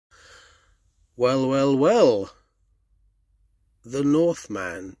Well, well, well. The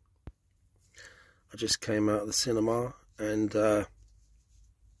Northman. I just came out of the cinema and I'm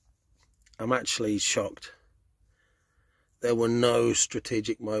actually shocked. There were no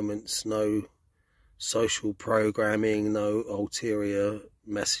strategic moments, no social programming, no ulterior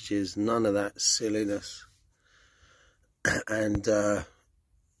messages, none of that silliness. And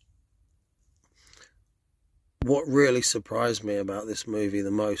what really surprised me about this movie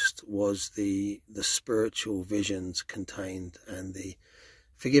the most was the spiritual visions contained, and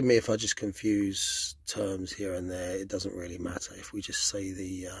forgive me if I just confuse terms here and there, it doesn't really matter. If we just say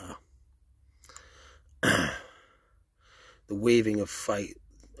the weaving of fate,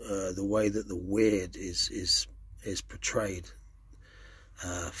 the way that the weird is portrayed,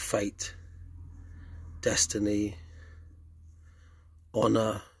 fate, destiny,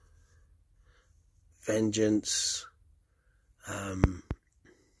 honor, vengeance,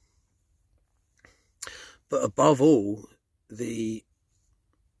 but above all, the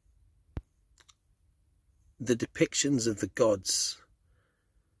depictions of the gods.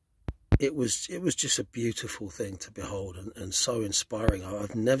 It was just a beautiful thing to behold, and so inspiring.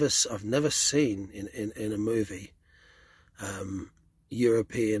 I've never seen in a movie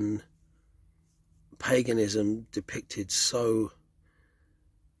European paganism depicted so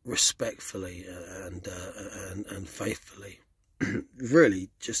respectfully and faithfully. Really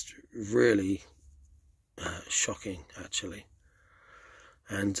shocking, actually.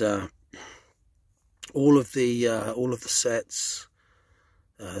 And all of the sets,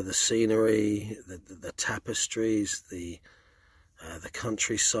 the scenery, the tapestries, the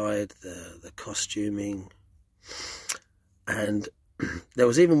countryside, the costuming, and there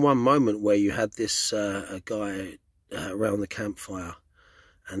was even one moment where you had this a guy around the campfire,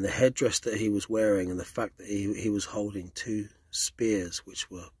 and the headdress that he was wearing, and the fact that he was holding two spears which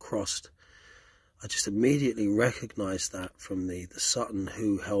were crossed. I just immediately recognised that from the Sutton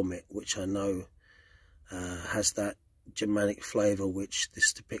Hoo helmet, which I know has that Germanic flavour which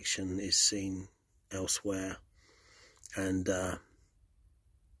this depiction is seen elsewhere, and the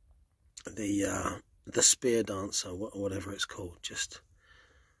spear dancer, whatever it's called, just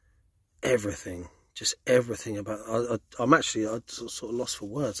everything about. I'm sort of lost for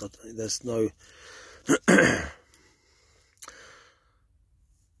words. There's no.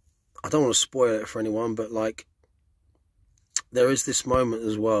 I don't want to spoil it for anyone, but like, there is this moment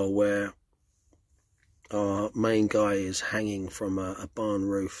as well where our main guy is hanging from a barn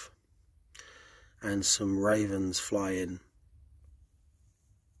roof, and some ravens fly in,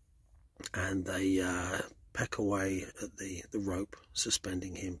 and they peck away at the rope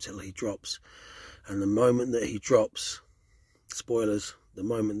suspending him till he drops. And the moment that he drops, spoilers, the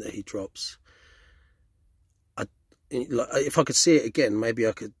moment that he drops, if I could see it again, maybe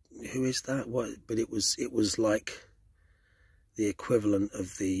I could. Who is that? What? But it was like the equivalent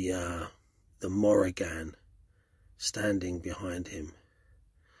of the Morrigan standing behind him.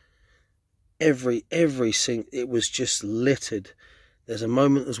 Every it was just littered. There's a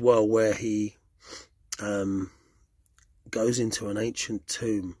moment as well where he goes into an ancient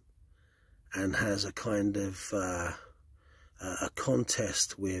tomb and has a kind of a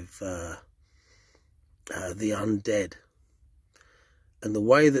contest with the undead. And the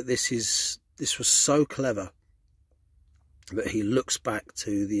way that this was so clever, that he looks back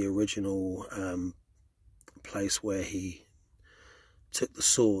to the original place where he took the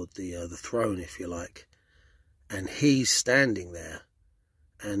sword, the throne, if you like, and he's standing there,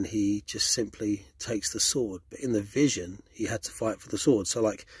 and he just simply takes the sword. But in the vision, he had to fight for the sword. So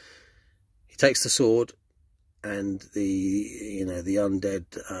like, he takes the sword, and the undead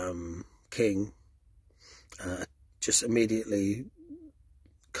king just immediately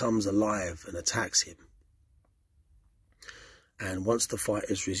comes alive and attacks him. And once the fight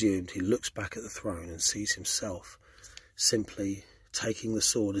is resumed, he looks back at the throne and sees himself simply taking the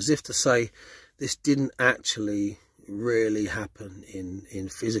sword, as if to say, this didn't actually really happen in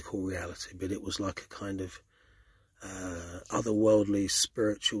physical reality, but it was like a kind of otherworldly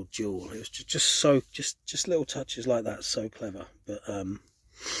spiritual duel. It was just little touches like that, so clever. But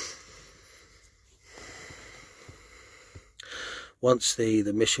once the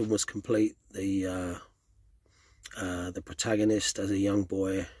mission was complete, the protagonist, as a young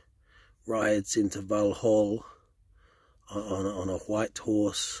boy, rides into Valhalla on a white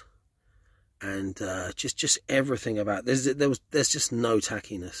horse, and just everything about there's just no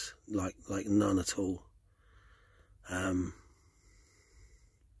tackiness, like none at all.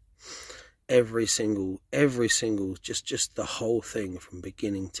 Every single just the whole thing from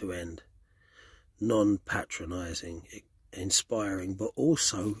beginning to end, non-patronizing, inspiring, but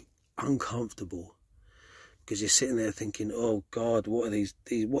also uncomfortable, because you're sitting there thinking, oh God, what are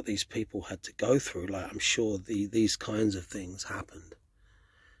what these people had to go through. Like, I'm sure these kinds of things happened.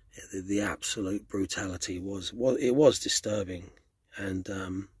 Yeah, the absolute brutality was disturbing, and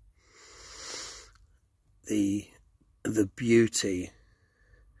the beauty,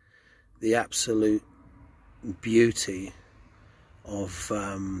 the absolute beauty of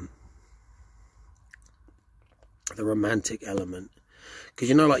the romantic element. Because,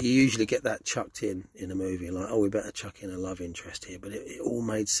 you know, like, you usually get that chucked in a movie, like, oh, we better chuck in a love interest here, but it all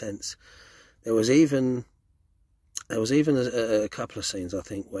made sense. There was even a couple of scenes, I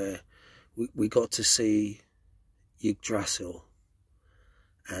think, where we got to see Yggdrasil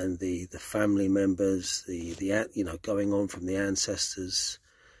and the family members, the you know, going on from the ancestors,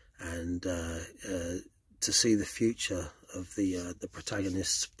 and to see the future of the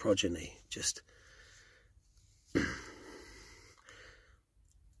protagonist's progeny. Just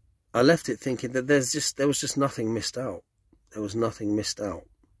I left it thinking that there was just nothing missed out. There was nothing missed out.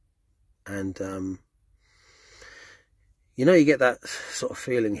 And you know, you get that sort of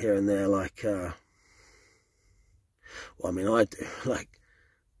feeling here and there, like, well, I mean, I do, like,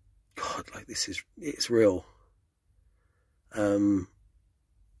 God, like, it's real.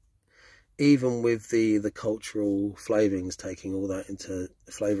 Even with the cultural flavorings taking that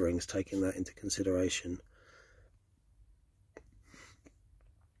into consideration,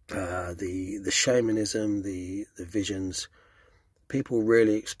 the shamanism, the visions, people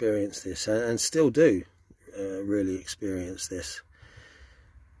really experience this, and still do really experience this.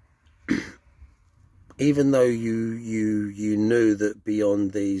 Even though you knew that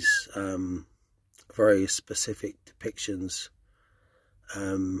beyond these very specific depictions,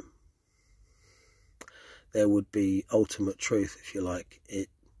 there would be ultimate truth, if you like. It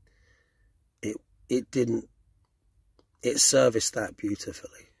serviced that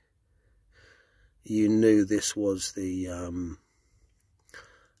beautifully. You knew this was the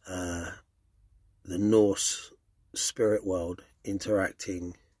Norse spirit world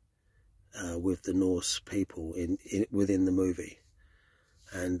interacting with the Norse people within the movie,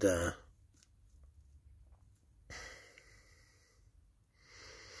 and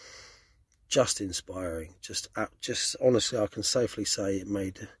just inspiring. Just honestly, I can safely say it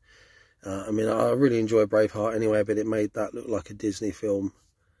made. I mean, I really enjoy Braveheart anyway, but it made that look like a Disney film.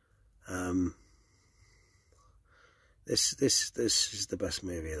 This is the best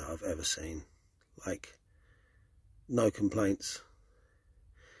movie that I've ever seen. Like, no complaints.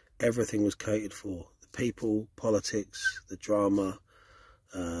 Everything was catered for. The people, politics, the drama,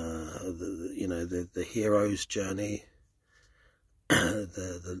 you know, the hero's journey,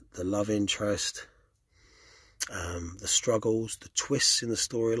 the love interest, the struggles, the twists in the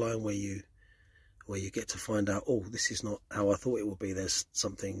storyline where you get to find out, oh, this is not how I thought it would be. There's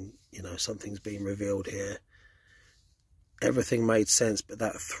something, you know, something's being revealed here. Everything made sense, but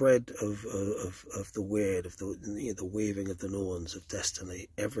that thread of the weird, of the weaving of the Norns, of destiny,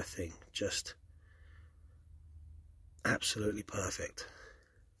 everything just absolutely perfect.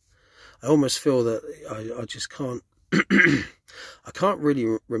 I almost feel that I just can't I can't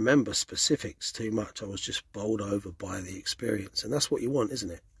really remember specifics too much. I was just bowled over by the experience, and that's what you want,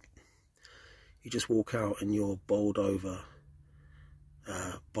 isn't it? You just walk out and you're bowled over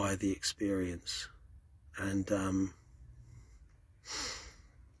by the experience, and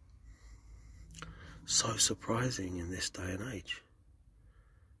so surprising in this day and age.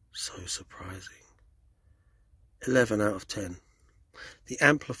 So surprising. 11 out of 10. The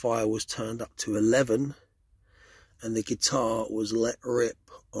amplifier was turned up to 11, and the guitar was let rip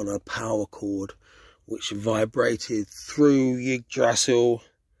on a power chord which vibrated through Yggdrasil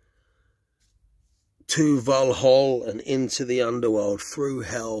to Valhalla and into the underworld, through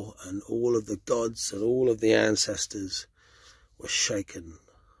hell, and all of the gods and all of the ancestors were shaken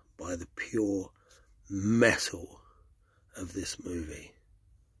by the pure metal of this movie.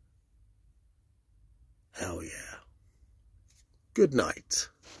 Hell yeah. Good night.